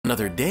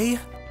Another day,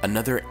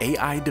 another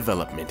AI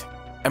development.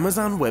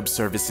 Amazon Web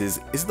Services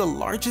is the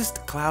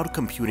largest cloud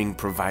computing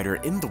provider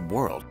in the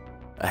world,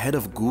 ahead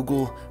of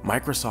Google,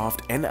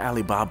 Microsoft, and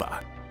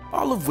Alibaba,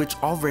 all of which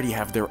already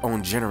have their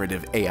own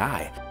generative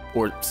AI,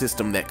 or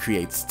system that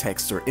creates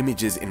text or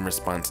images in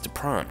response to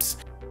prompts.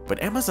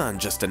 But Amazon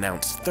just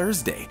announced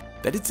Thursday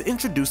that it's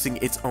introducing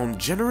its own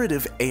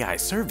generative AI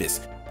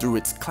service through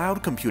its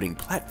cloud computing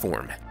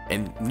platform.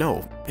 And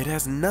no, it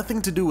has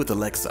nothing to do with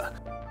Alexa.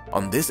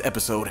 On this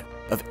episode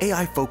of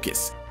AI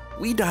Focus,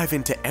 we dive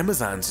into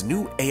Amazon's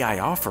new AI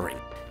offering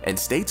and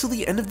stay till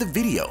the end of the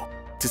video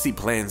to see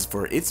plans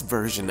for its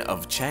version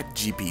of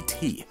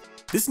ChatGPT.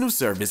 This new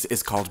service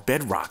is called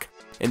Bedrock,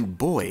 and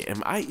boy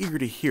am I eager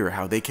to hear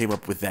how they came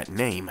up with that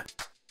name.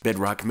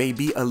 Bedrock may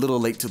be a little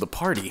late to the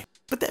party,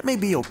 but that may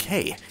be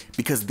okay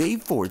because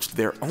they've forged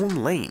their own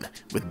lane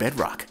with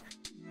Bedrock.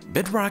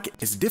 Bedrock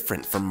is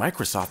different from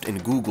Microsoft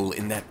and Google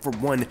in that, for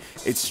one,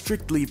 it's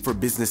strictly for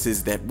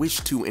businesses that wish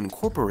to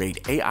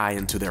incorporate AI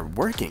into their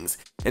workings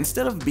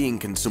instead of being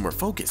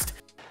consumer-focused.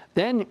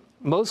 Then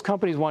most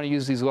companies want to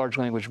use these large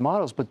language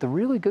models, but the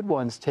really good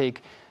ones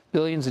take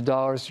billions of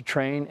dollars to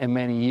train and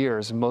many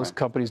years, and most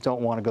companies don't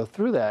want to go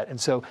through that. And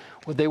so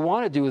what they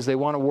want to do is they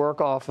want to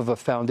work off of a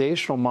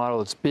foundational model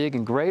that's big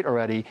and great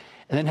already,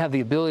 and then have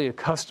the ability to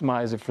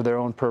customize it for their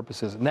own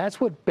purposes. And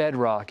that's what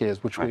Bedrock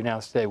is, which we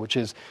announced today, which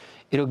is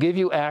it'll give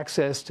you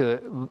access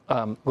to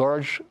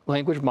large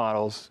language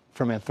models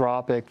from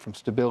Anthropic, from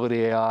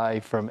Stability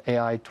AI, from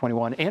AI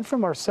 21, and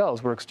from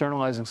ourselves. We're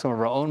externalizing some of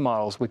our own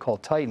models we call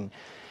Titan.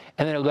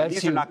 And then it lets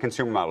These are not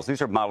consumer models.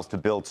 These are models to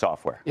build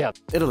software. Yeah.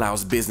 It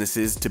allows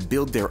businesses to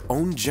build their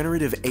own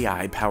generative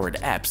AI-powered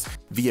apps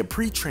via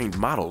pre-trained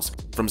models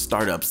from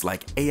startups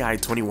like AI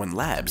 21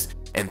 Labs,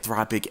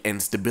 Anthropic,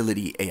 and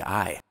Stability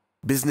AI.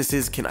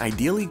 Businesses can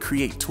ideally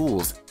create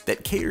tools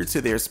that cater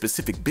to their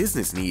specific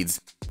business needs,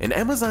 and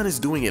Amazon is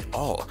doing it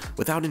all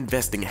without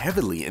investing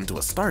heavily into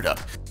a startup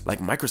like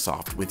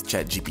Microsoft with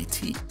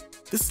ChatGPT.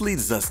 This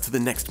leads us to the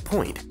next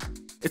point.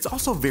 It's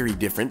also very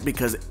different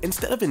because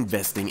instead of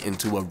investing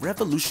into a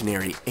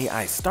revolutionary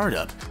AI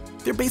startup,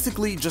 they're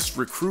basically just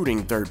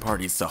recruiting third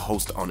parties to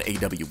host on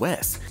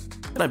AWS.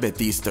 And I bet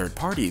these third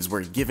parties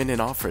were given an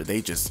offer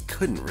they just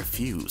couldn't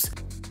refuse.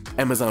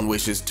 Amazon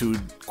wishes to,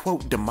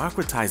 quote,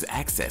 democratize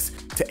access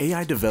to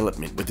AI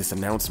development with this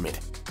announcement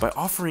by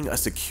offering a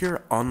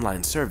secure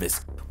online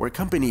service where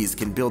companies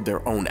can build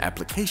their own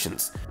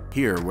applications.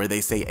 Here, where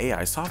they say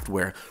AI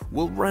software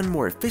will run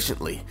more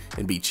efficiently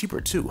and be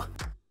cheaper too.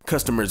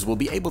 Customers will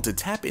be able to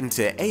tap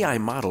into AI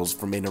models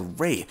from an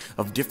array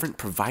of different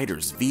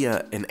providers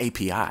via an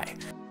API.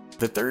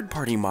 The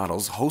third-party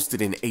models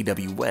hosted in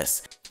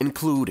AWS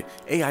include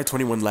AI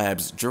 21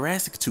 Labs'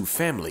 Jurassic 2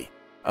 family,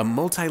 a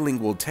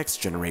multilingual text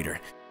generator,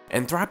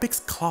 Anthropic's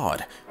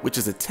Claude, which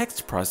is a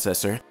text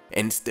processor,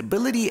 and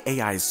Stability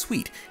AI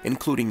suite,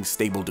 including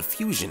Stable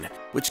Diffusion,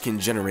 which can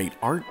generate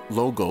art,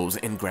 logos,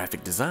 and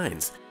graphic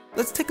designs.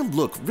 Let's take a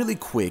look really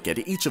quick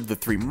at each of the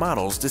three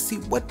models to see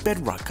what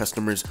Bedrock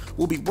customers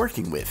will be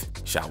working with,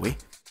 shall we?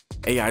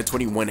 AI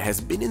 21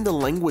 has been in the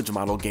language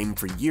model game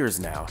for years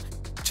now.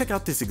 Check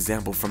out this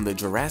example from the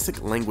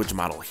Jurassic language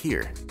model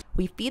here.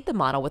 We feed the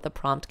model with a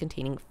prompt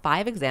containing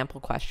 5 example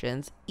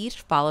questions,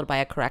 each followed by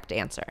a correct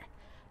answer.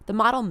 The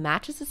model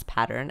matches this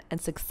pattern and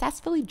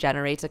successfully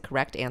generates a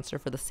correct answer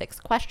for the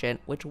 6th question,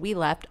 which we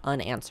left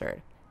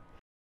unanswered.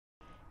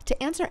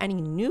 To answer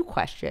any new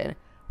question,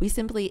 we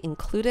simply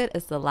include it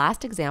as the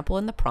last example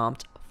in the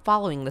prompt,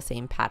 following the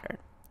same pattern.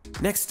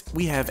 Next,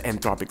 we have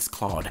Anthropic's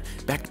Claude,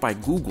 backed by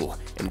Google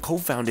and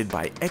co-founded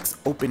by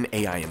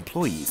ex-OpenAI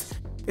employees.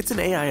 It's an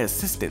AI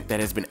assistant that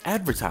has been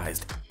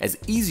advertised as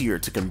easier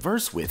to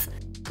converse with,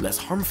 less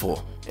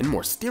harmful, and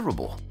more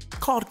steerable.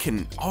 Claude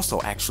can also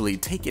actually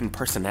take in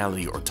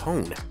personality or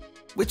tone,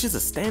 which is a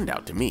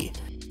standout to me.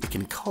 It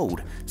can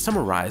code,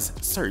 summarize,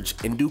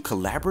 search, and do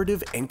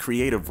collaborative and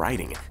creative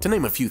writing, to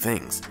name a few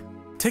things.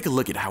 Take a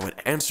look at how it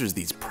answers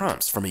these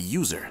prompts from a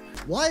user.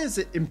 Why is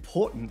it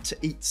important to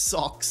eat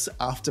socks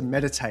after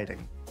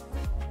meditating?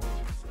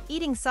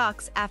 Eating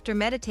socks after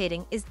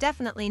meditating is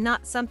definitely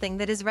not something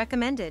that is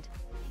recommended.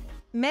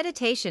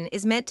 Meditation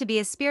is meant to be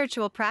a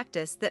spiritual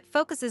practice that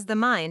focuses the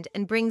mind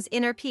and brings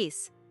inner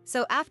peace,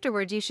 so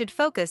afterward you should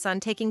focus on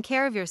taking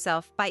care of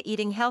yourself by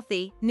eating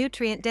healthy,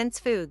 nutrient-dense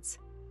foods.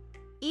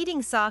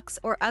 Eating socks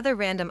or other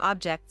random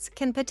objects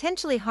can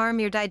potentially harm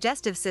your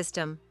digestive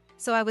system,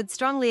 so I would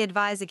strongly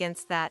advise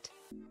against that.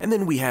 And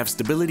then we have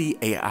Stability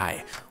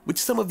AI, which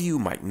some of you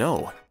might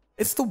know.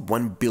 It's the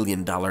 $1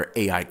 billion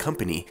AI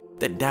company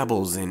that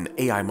dabbles in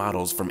AI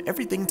models from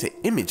everything to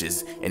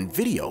images and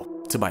video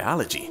to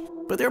biology.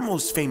 But they're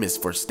most famous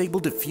for Stable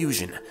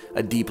Diffusion,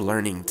 a deep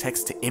learning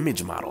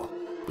text-to-image model.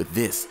 With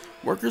this,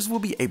 workers will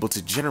be able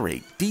to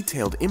generate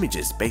detailed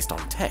images based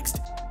on text.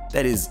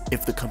 That is,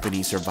 if the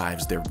company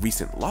survives their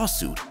recent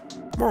lawsuit.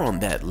 More on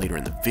that later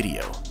in the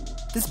video.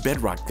 This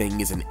Bedrock thing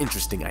is an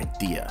interesting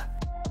idea.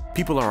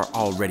 People are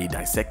already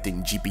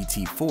dissecting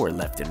GPT-4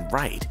 left and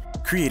right,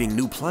 creating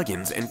new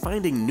plugins and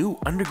finding new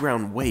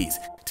underground ways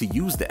to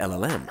use the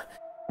LLM.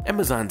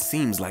 Amazon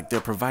seems like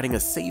they're providing a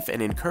safe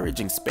and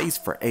encouraging space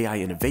for AI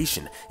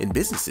innovation in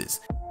businesses.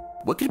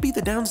 What could be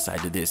the downside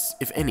to this,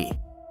 if any?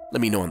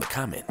 Let me know in the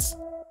comments.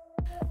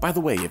 By the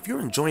way, if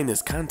you're enjoying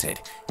this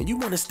content and you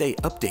want to stay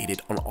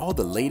updated on all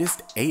the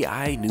latest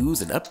AI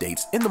news and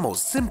updates in the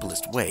most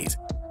simplest ways,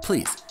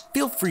 please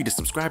feel free to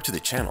subscribe to the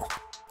channel.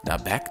 Now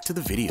back to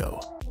the video.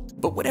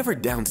 But whatever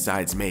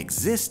downsides may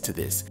exist to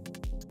this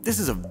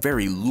is a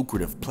very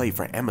lucrative play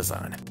for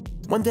Amazon,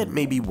 one that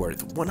may be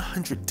worth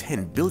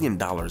 $110 billion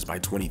by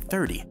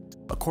 2030,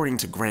 according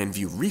to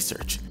Grandview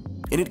Research.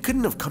 And it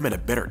couldn't have come at a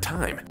better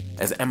time,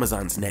 as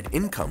Amazon's net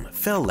income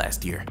fell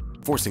last year,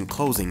 forcing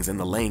closings and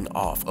the laying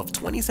off of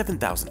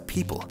 27,000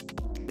 people.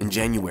 In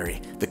January,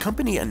 the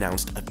company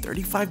announced a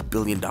 $35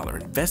 billion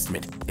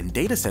investment in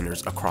data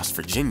centers across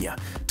Virginia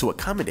to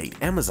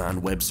accommodate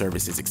Amazon Web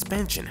Services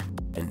expansion,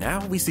 and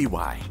now we see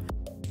why.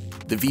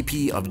 The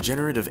VP of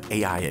Generative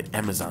AI at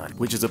Amazon,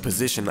 which is a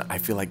position I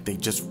feel like they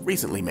just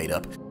recently made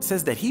up,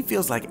 says that he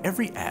feels like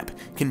every app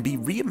can be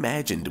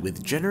reimagined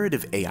with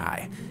generative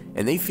AI,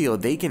 and they feel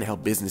they can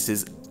help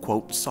businesses,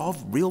 quote,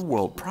 solve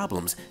real-world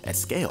problems at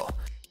scale.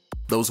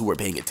 Those who were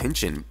paying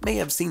attention may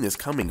have seen this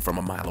coming from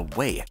a mile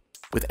away,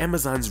 with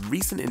Amazon's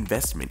recent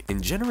investment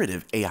in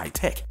generative AI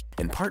tech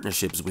and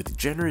partnerships with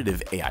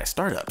generative AI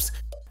startups.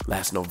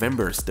 Last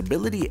November,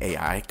 Stability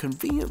AI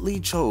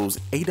conveniently chose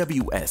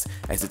AWS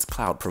as its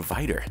cloud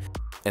provider,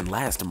 and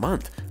last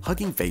month,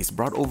 Hugging Face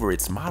brought over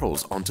its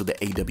models onto the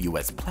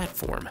AWS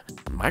platform.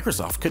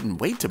 Microsoft couldn't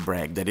wait to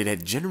brag that it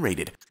had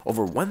generated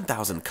over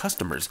 1,000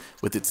 customers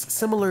with its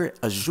similar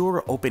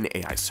Azure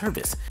OpenAI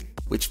service,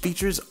 which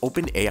features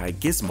OpenAI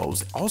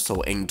gizmos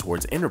also aimed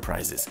towards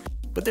enterprises.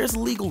 But there's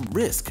legal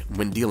risk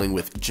when dealing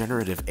with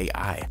generative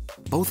AI.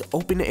 Both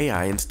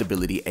OpenAI and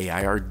Stability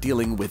AI are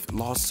dealing with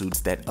lawsuits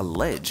that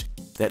allege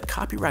that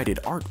copyrighted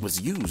art was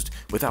used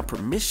without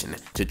permission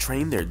to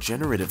train their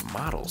generative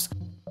models.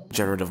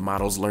 Generative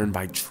models learn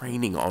by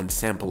training on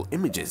sample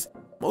images,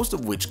 most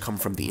of which come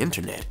from the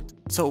internet.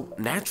 So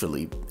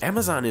naturally,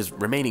 Amazon is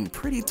remaining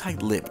pretty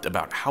tight-lipped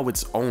about how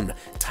its own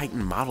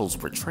Titan models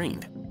were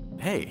trained.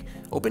 Hey,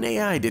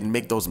 OpenAI didn't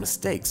make those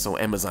mistakes so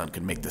Amazon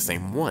could make the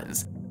same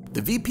ones.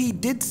 The VP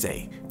did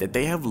say that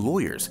they have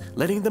lawyers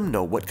letting them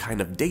know what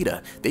kind of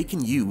data they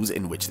can use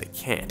and which they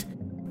can't,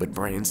 but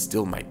brands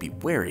still might be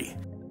wary.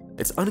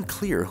 It's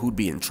unclear who'd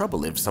be in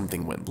trouble if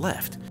something went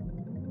left: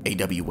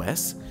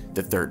 AWS,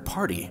 the third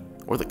party,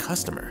 or the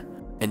customer.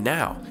 And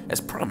now, as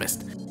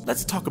promised,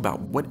 let's talk about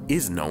what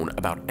is known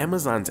about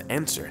Amazon's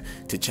answer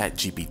to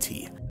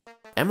ChatGPT.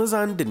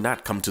 Amazon did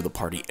not come to the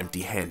party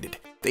empty-handed.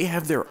 They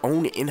have their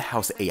own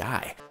in-house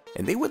AI,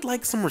 and they would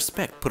like some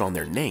respect put on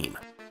their name.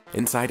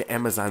 Inside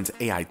Amazon's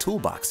AI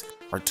toolbox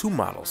are two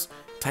models,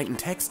 Titan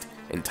Text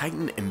and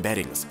Titan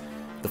Embeddings.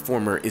 The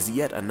former is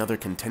yet another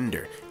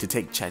contender to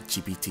take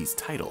ChatGPT's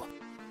title,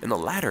 and the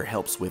latter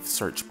helps with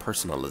search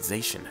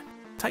personalization.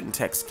 Titan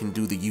Text can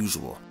do the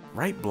usual: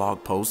 write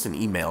blog posts and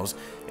emails,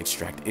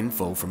 extract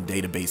info from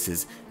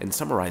databases, and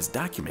summarize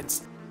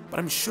documents, but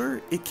I'm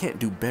sure it can't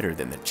do better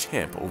than the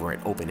champ over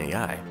at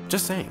OpenAI.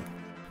 Just saying.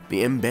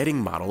 The embedding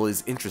model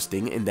is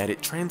interesting in that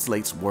it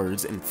translates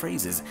words and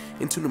phrases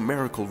into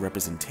numerical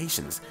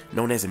representations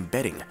known as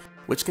embedding,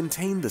 which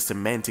contain the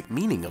semantic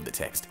meaning of the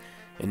text,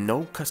 and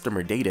no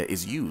customer data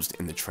is used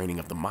in the training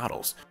of the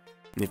models,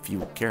 if you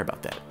care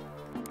about that.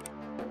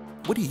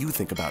 What do you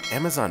think about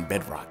Amazon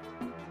Bedrock?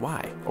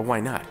 Why or why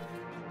not?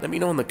 Let me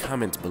know in the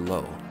comments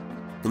below.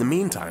 In the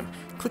meantime,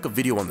 click a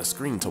video on the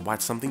screen to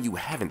watch something you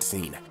haven't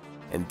seen,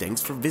 and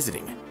thanks for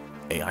visiting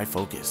AI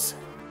Focus.